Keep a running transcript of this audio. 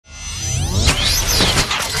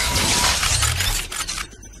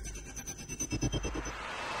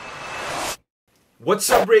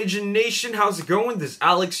What's up, Ragin Nation? How's it going? This is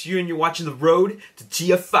Alex here, and you're watching The Road to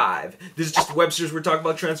TF5. This is just a web series we're talking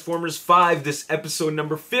about Transformers 5. This episode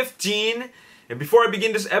number 15. And before I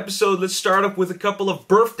begin this episode, let's start up with a couple of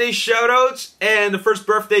birthday shoutouts. And the first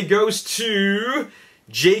birthday goes to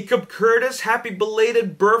Jacob Curtis. Happy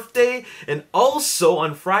belated birthday. And also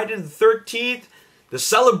on Friday the 13th, the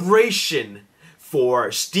celebration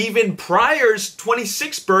for Stephen Pryor's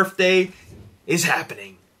 26th birthday is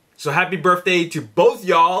happening. So happy birthday to both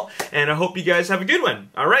y'all, and I hope you guys have a good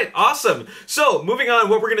one. Alright, awesome. So, moving on,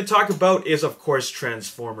 what we're going to talk about is, of course,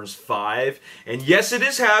 Transformers 5. And yes, it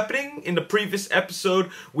is happening. In the previous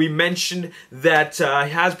episode, we mentioned that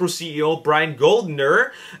Hasbro CEO Brian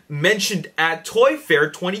Goldner mentioned at Toy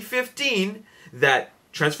Fair 2015 that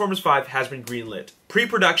Transformers 5 has been greenlit.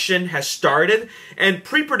 Pre-production has started, and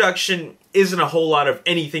pre-production isn't a whole lot of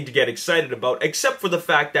anything to get excited about, except for the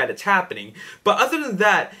fact that it's happening. But other than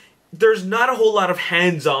that, there's not a whole lot of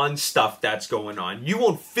hands-on stuff that's going on. You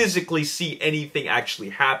won't physically see anything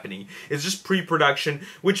actually happening. It's just pre-production,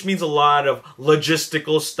 which means a lot of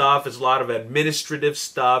logistical stuff, it's a lot of administrative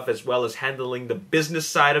stuff, as well as handling the business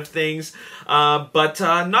side of things. But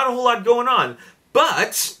not a whole lot going on.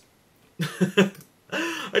 But I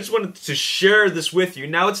just wanted to share this with you.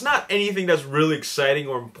 Now, it's not anything that's really exciting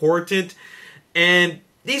or important, and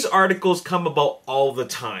these articles come about all the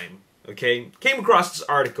time. Okay, came across this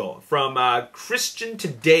article from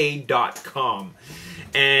ChristianToday.com,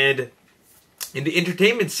 and in the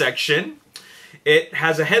entertainment section, it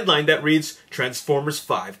has a headline that reads, Transformers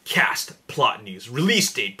 5 cast plot news,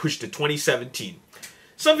 release date pushed to 2017.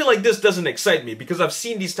 Something like this doesn't excite me because I've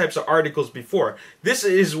seen these types of articles before. This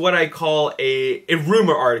is what I call a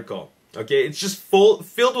rumor article. Okay, it's just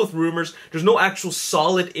filled with rumors. There's no actual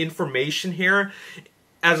solid information here.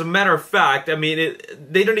 As a matter of fact, I mean,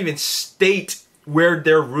 they don't even state where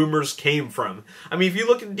their rumors came from. I mean, if you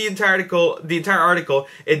look at the entire article,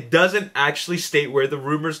 it doesn't actually state where the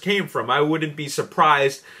rumors came from. I wouldn't be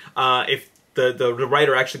surprised if the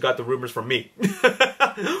writer actually got the rumors from me.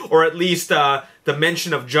 Or at least the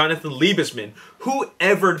mention of Jonathan Liebesman.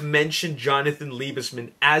 Whoever mentioned Jonathan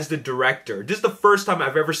Liebesman as the director? This is the first time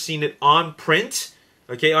I've ever seen it on print,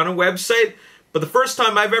 okay, on a website. But the first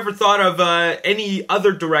time I've ever thought of any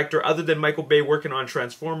other director other than Michael Bay working on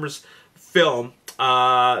Transformers film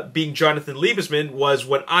being Jonathan Liebesman was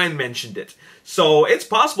when I mentioned it. So it's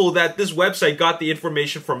possible that this website got the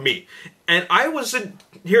information from me. And I wasn't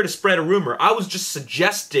here to spread a rumor. I was just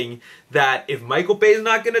suggesting that if Michael Bay is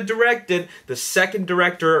not going to direct it, the second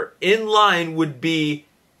director in line would be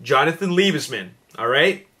Jonathan Liebesman.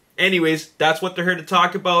 Alright? Anyways, that's what they're here to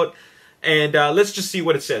talk about. And let's just see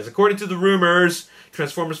what it says. According to the rumors,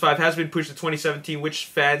 Transformers 5 has been pushed to 2017, which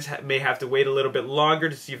fans may have to wait a little bit longer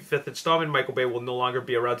to see the fifth installment. Michael Bay will no longer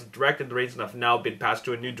be around to direct, and the reins have now been passed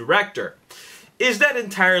to a new director. Is that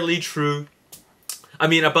entirely true? I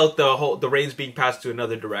mean, about the reins being passed to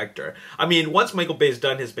another director. I mean, once Michael Bay's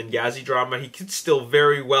done his Benghazi drama, he could still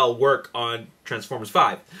very well work on Transformers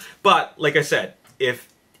 5. But, like I said, if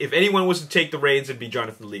anyone was to take the reins, it'd be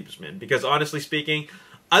Jonathan Liebesman. Because, honestly speaking,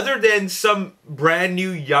 other than some brand new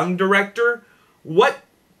young director, what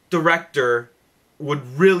director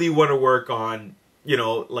would really want to work on, you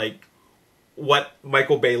know, like, what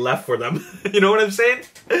Michael Bay left for them? You know what I'm saying?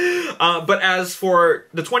 But as for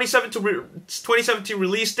the 2017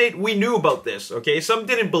 release date, we knew about this, okay? Some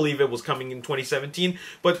didn't believe it was coming in 2017,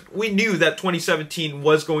 but we knew that 2017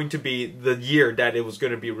 was going to be the year that it was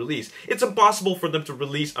going to be released. It's impossible for them to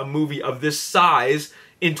release a movie of this size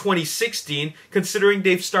in 2016, considering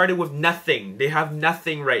they've started with nothing. They have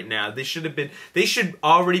nothing right now. They should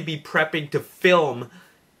already be prepping to film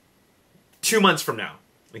 2 months from now.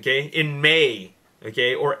 Okay, in May,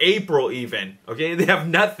 okay, or April even, okay, they have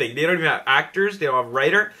nothing. They don't even have actors. They don't have a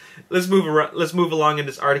writer. Let's move along in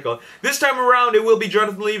this article. This time around, it will be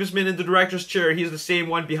Jonathan Liebesman in the director's chair. He's the same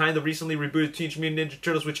one behind the recently rebooted Teenage Mutant Ninja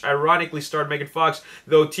Turtles, which ironically starred Megan Fox.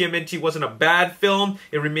 Though TMNT wasn't a bad film,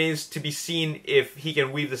 it remains to be seen if he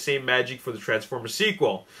can weave the same magic for the Transformers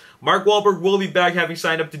sequel. Mark Wahlberg will be back, having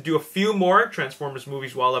signed up to do a few more Transformers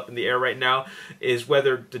movies while up in the air right now. Is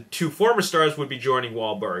whether the two former stars would be joining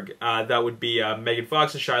Wahlberg. That would be Megan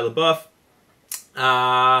Fox and Shia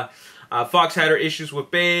LaBeouf. Fox had her issues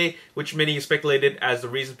with Bay, which many speculated as the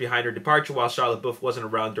reasons behind her departure, while Shia LaBeouf wasn't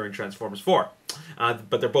around during Transformers 4.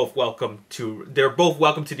 But they're both welcome to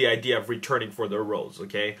the idea of returning for their roles.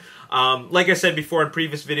 Okay, like I said before in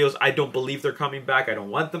previous videos, I don't believe they're coming back. I don't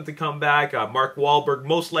want them to come back. Mark Wahlberg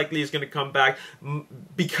most likely is going to come back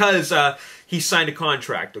because he signed a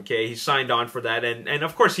contract. Okay, he signed on for that, and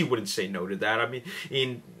of course he wouldn't say no to that. I mean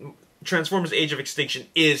Transformers Age of Extinction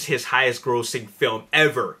is his highest grossing film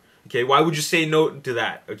ever. Okay, why would you say no to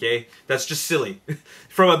that? Okay, that's just silly.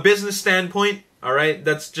 From a business standpoint, all right,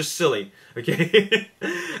 that's just silly. Okay,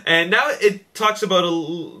 and now it talks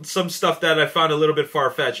about some stuff that I found a little bit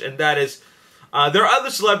far-fetched, and that is there are other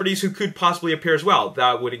celebrities who could possibly appear as well.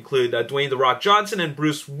 That would include Dwayne "The Rock" Johnson and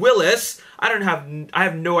Bruce Willis. I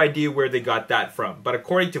have no idea where they got that from, but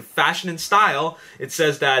according to Fashion and Style, it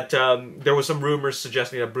says that there was some rumors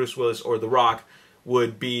suggesting that Bruce Willis or The Rock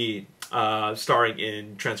would be starring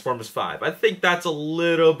in Transformers 5. I think that's a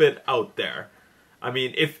little bit out there. I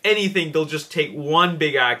mean, if anything, they'll just take one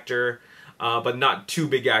big actor, but not two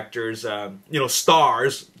big actors,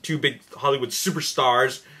 stars, two big Hollywood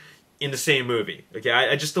superstars in the same movie. Okay,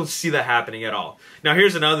 I just don't see that happening at all. Now,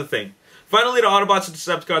 here's another thing. Finally, the Autobots and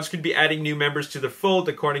Decepticons could be adding new members to their fold,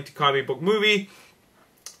 according to Comic Book Movie.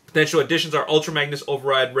 Potential additions are Ultra Magnus,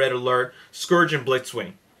 Override, Red Alert, Scourge, and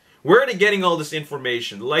Blitzwing. Where are they getting all this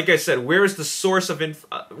information? Like I said, where's the source of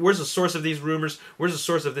where's the source of these rumors? Where's the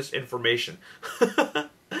source of this information?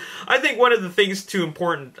 I think one of the things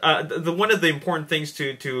one of the important things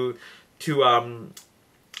to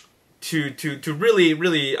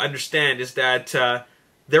really understand is that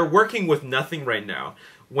they're working with nothing right now.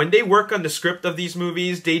 When they work on the script of these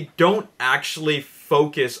movies, they don't actually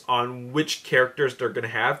focus on which characters they're going to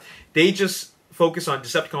have. They just focus on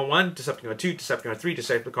Decepticon 1, Decepticon 2, Decepticon 3,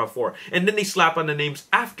 Decepticon 4, and then they slap on the names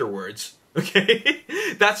afterwards. Okay?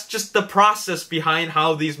 That's just the process behind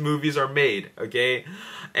how these movies are made. Okay?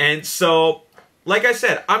 And so, like I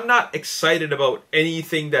said, I'm not excited about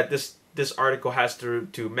anything that this article has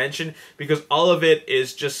to mention, because all of it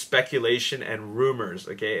is just speculation and rumors.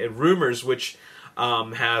 Okay? And rumors which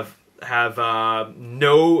have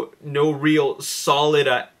no real solid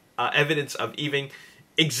evidence of even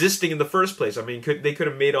existing in the first place. I mean, they could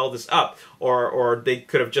have made all this up, or they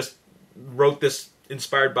could have just wrote this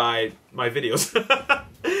inspired by my videos.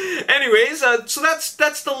 Anyways, so that's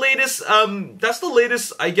the latest.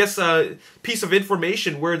 I guess, piece of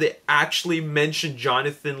information where they actually mention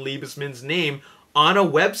Jonathan Liebesman's name on a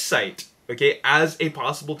website. Okay, as a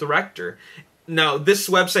possible director. Now, this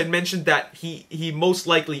website mentioned that he most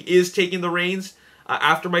likely is taking the reins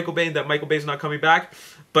after Michael Bay, and that Michael Bay's not coming back.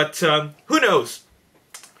 But who knows?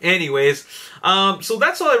 Anyways, so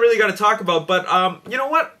that's all I really got to talk about. But you know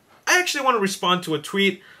what? I actually want to respond to a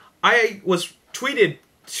tweet. I was tweeted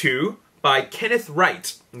to by Kenneth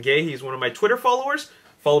Wright. Okay, he's one of my Twitter followers.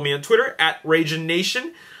 Follow me on Twitter at Ragin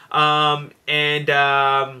Nation. And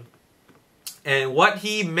what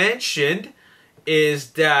he mentioned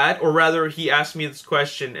is that, or rather, he asked me this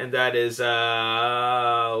question, and that is,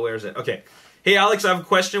 where is it? Okay. Hey Alex, I have a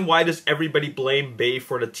question. Why does everybody blame Bay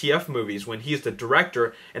for the TF movies when he's the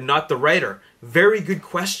director and not the writer? Very good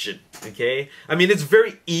question, okay? I mean, it's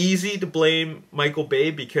very easy to blame Michael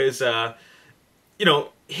Bay because,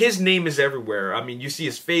 his name is everywhere. I mean, you see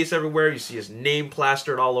his face everywhere. You see his name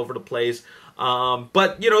plastered all over the place.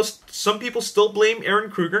 But, some people still blame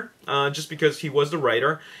Aaron Kruger just because he was the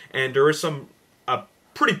writer, and there is some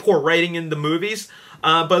pretty poor writing in the movies.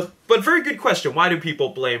 But very good question. Why do people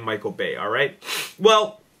blame Michael Bay? All right.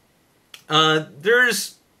 Well,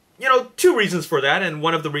 there's two reasons for that, and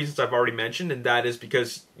one of the reasons I've already mentioned, and that is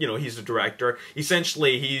because he's the director.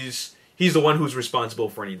 Essentially, he's the one who's responsible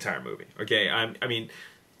for the entire movie. Okay. I mean,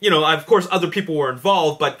 of course, other people were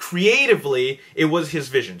involved, but creatively, it was his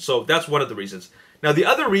vision. So that's one of the reasons. Now, the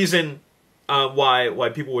other reason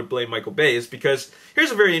why people would blame Michael Bay is because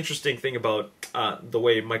here's a very interesting thing about the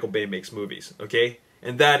way Michael Bay makes movies, okay?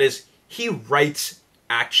 And that is he writes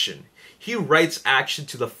action. He writes action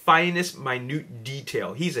to the finest minute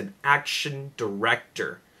detail. He's an action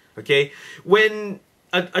director, okay? When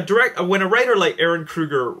a writer like Aaron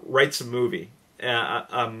Kruger writes a movie,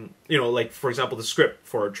 like for example the script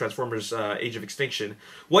for Transformers Age of Extinction,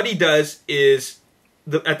 what he does is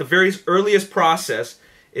at the very earliest process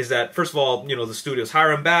is that, first of all, the studios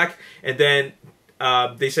hire him back, and then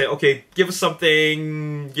they say, okay, give us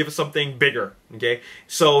something bigger, okay?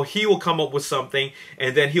 So he will come up with something,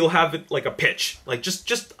 and then he'll have it like a pitch, like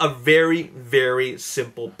just a very, very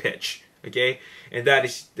simple pitch, okay? And that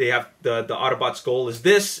is, they have, the Autobots' goal is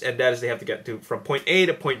this, and that is they have to get from point A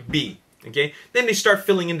to point B, okay? Then they start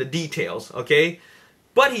filling in the details, okay?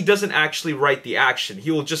 But he doesn't actually write the action.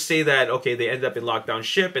 He will just say that, okay, they end up in lockdown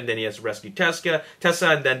ship, and then he has to rescue Tessa,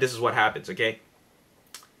 and then this is what happens, okay?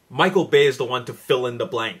 Michael Bay is the one to fill in the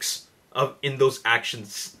blanks in those action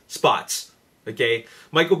spots, Okay,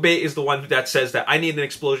 Michael Bay is the one that says that I need an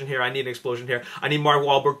explosion here, I need an explosion here, I need Mark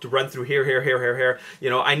Wahlberg to run through here, here.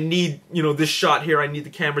 You know, I need, you know, this shot here, I need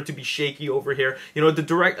the camera to be shaky over here. You know,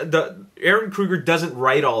 the Aaron Kruger doesn't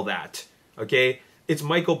write all that. Okay, it's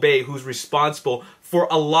Michael Bay who's responsible for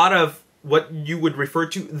a lot of what you would refer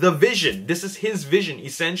to the vision. This is his vision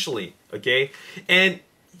essentially. Okay, and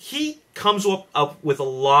he comes up with a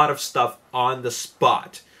lot of stuff on the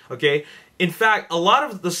spot. Okay. In fact, a lot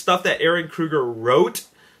of the stuff that Aaron Kruger wrote,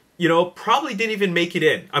 you know, probably didn't even make it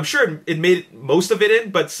in. I'm sure it made most of it in,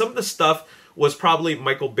 but some of the stuff was probably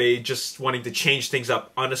Michael Bay just wanting to change things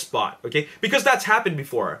up on the spot, okay? Because that's happened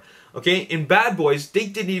before, okay? In Bad Boys, they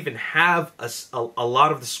didn't even have a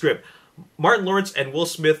lot of the script. Martin Lawrence and Will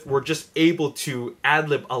Smith were just able to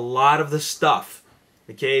ad-lib a lot of the stuff,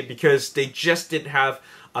 okay? Because they just didn't have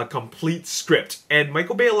a complete script, and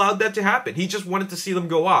Michael Bay allowed that to happen. He just wanted to see them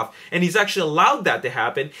go off, and he's actually allowed that to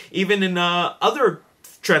happen even in other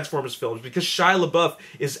Transformers films, because Shia LaBeouf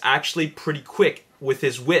is actually pretty quick with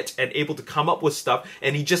his wit and able to come up with stuff,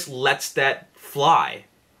 and he just lets that fly.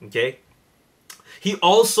 Okay, he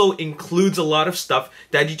also includes a lot of stuff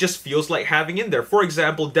that he just feels like having in there. For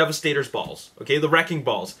example, Devastator's balls, okay, the wrecking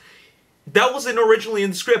balls. That wasn't originally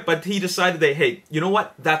in the script, but he decided that, hey, you know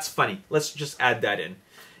what, that's funny, let's just add that in.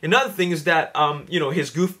 Another thing is that, you know, his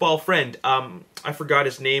goofball friend, I forgot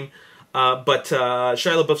his name, but Shia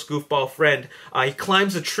LaBeouf's goofball friend, he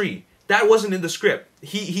climbs a tree. That wasn't in the script.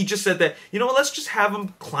 He just said that, you know what, let's just have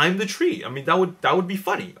him climb the tree. I mean, that would be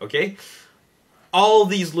funny, okay? All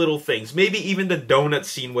these little things. Maybe even the donut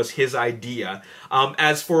scene was his idea.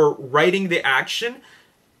 As for writing the action,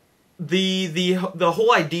 the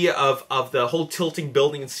whole idea of the whole tilting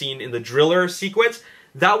building scene in the driller sequence,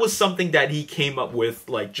 that was something that he came up with,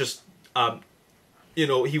 like, just, you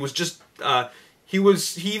know, he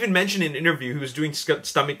even mentioned in an interview, he was doing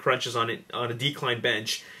stomach crunches on a decline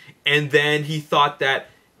bench, and then he thought that,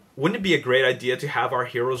 wouldn't it be a great idea to have our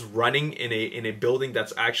heroes running in a building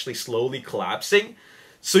that's actually slowly collapsing?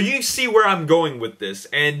 So you see where I'm going with this,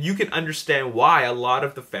 and you can understand why a lot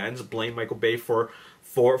of the fans blame Michael Bay for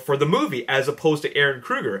the movie, as opposed to Aaron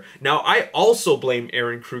Kruger. Now, I also blame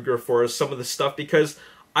Aaron Kruger for some of the stuff, because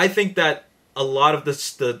I think that a lot of the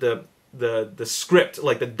script,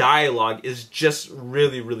 like the dialogue, is just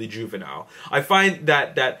really juvenile. I find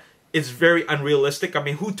that it's very unrealistic. I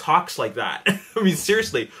mean, who talks like that? I mean,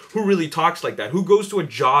 seriously, who really talks like that? Who goes to a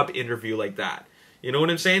job interview like that? You know what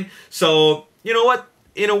I'm saying? So, you know what?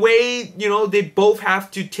 In a way, you know, they both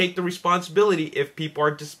have to take the responsibility if people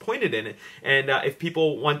are disappointed in it. And if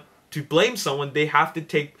people want to blame someone, they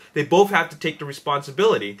both have to take the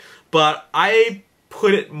responsibility. But I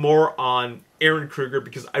put it more on Aaron Kruger,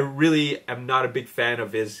 because I really am not a big fan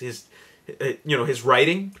of his you know, his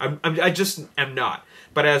writing. I just am not.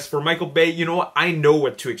 But as for Michael Bay, you know what? I know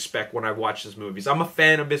what to expect when I watch his movies. I'm a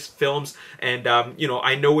fan of his films, and you know,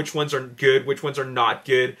 I know which ones are good, which ones are not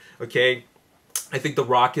good. Okay. I think The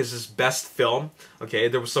Rock is his best film. Okay,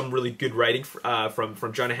 there was some really good writing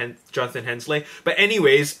from Jonathan Hensley. But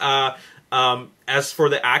anyways, as for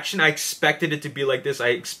the action, I expected it to be like this. I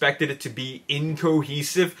expected it to be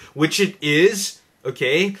incohesive, which it is.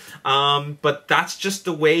 Okay, but that's just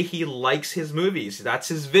the way he likes his movies. That's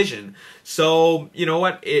his vision. So you know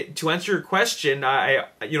what? To answer your question, I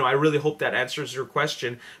really hope that answers your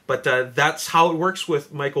question. But that's how it works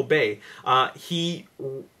with Michael Bay. He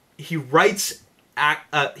writes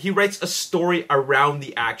a story around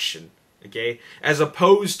the action, okay? As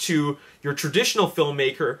opposed to your traditional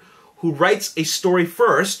filmmaker who writes a story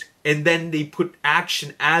first and then they put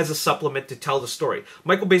action as a supplement to tell the story.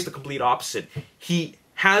 Michael Bay's the complete opposite. He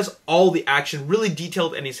has all the action really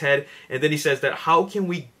detailed in his head, and then he says that, how can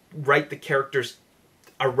we write the characters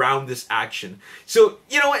around this action? So,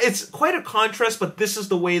 you know, it's quite a contrast, but this is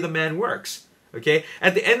the way the man works. Okay,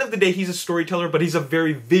 at the end of the day, he's a storyteller, but he's a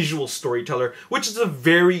very visual storyteller, which is a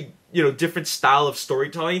very, you know, different style of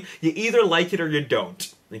storytelling. You either like it or you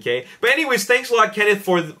don't. Okay, but anyways, thanks a lot, Kenneth,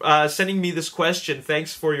 for sending me this question.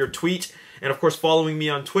 Thanks for your tweet, and of course, following me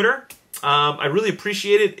on Twitter. I really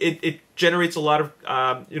appreciate it. It generates a lot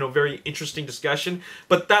of, you know, very interesting discussion.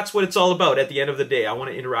 But that's what it's all about at the end of the day. I want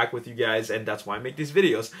to interact with you guys, and that's why I make these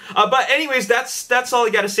videos. But anyways, that's all I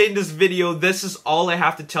got to say in this video. This is all I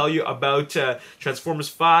have to tell you about Transformers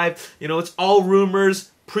 5. You know, it's all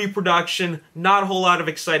rumors, pre-production, not a whole lot of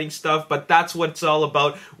exciting stuff, but that's what it's all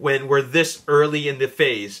about when we're this early in the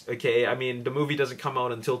phase, okay? I mean, the movie doesn't come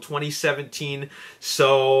out until 2017,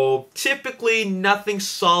 so typically nothing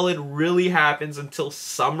solid really happens until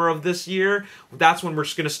summer of this year. That's when we're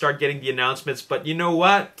just going to start getting the announcements, but you know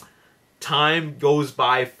what? time goes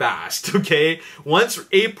by fast, okay? Once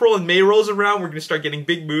April and May rolls around, we're going to start getting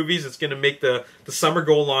big movies. It's going to make the summer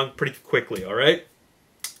go along pretty quickly, all right?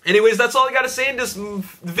 Anyways, that's all I got to say in this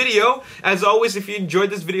video. As always, if you enjoyed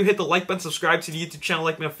this video, hit the like button, subscribe to the YouTube channel,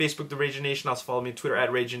 like me on Facebook, The Ragin Nation. Also follow me on Twitter,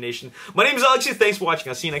 @RaginNation. My name is Alexi. Thanks for watching.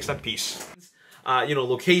 I'll see you next time. Peace. You know,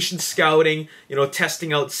 location scouting, you know,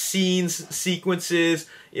 testing out scenes, sequences,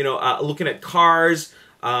 you know, looking at cars,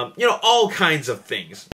 you know, all kinds of things.